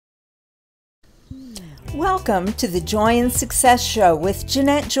Welcome to the Joy and Success Show with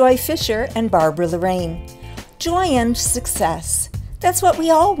Jeanette Joy Fisher and Barbara Lorraine. Joy and success. That's what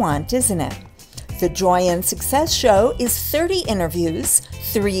we all want, isn't it? The Joy and Success Show is 30 interviews,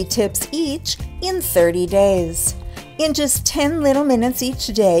 3 tips each in 30 days. In just 10 little minutes each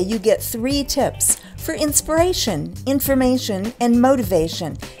day, you get 3 tips for inspiration, information, and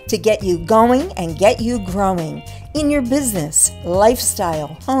motivation to get you going and get you growing in your business,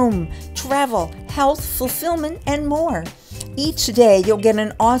 lifestyle, home, travel, health, fulfillment, and more. Each day you'll get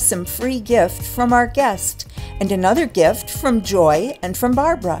an awesome free gift from our guest and another gift from Joy and from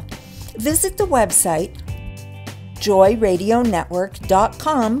Barbara. Visit the website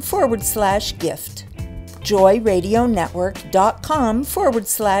joyradionetwork.com/gift.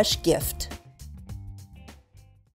 joyradionetwork.com/gift.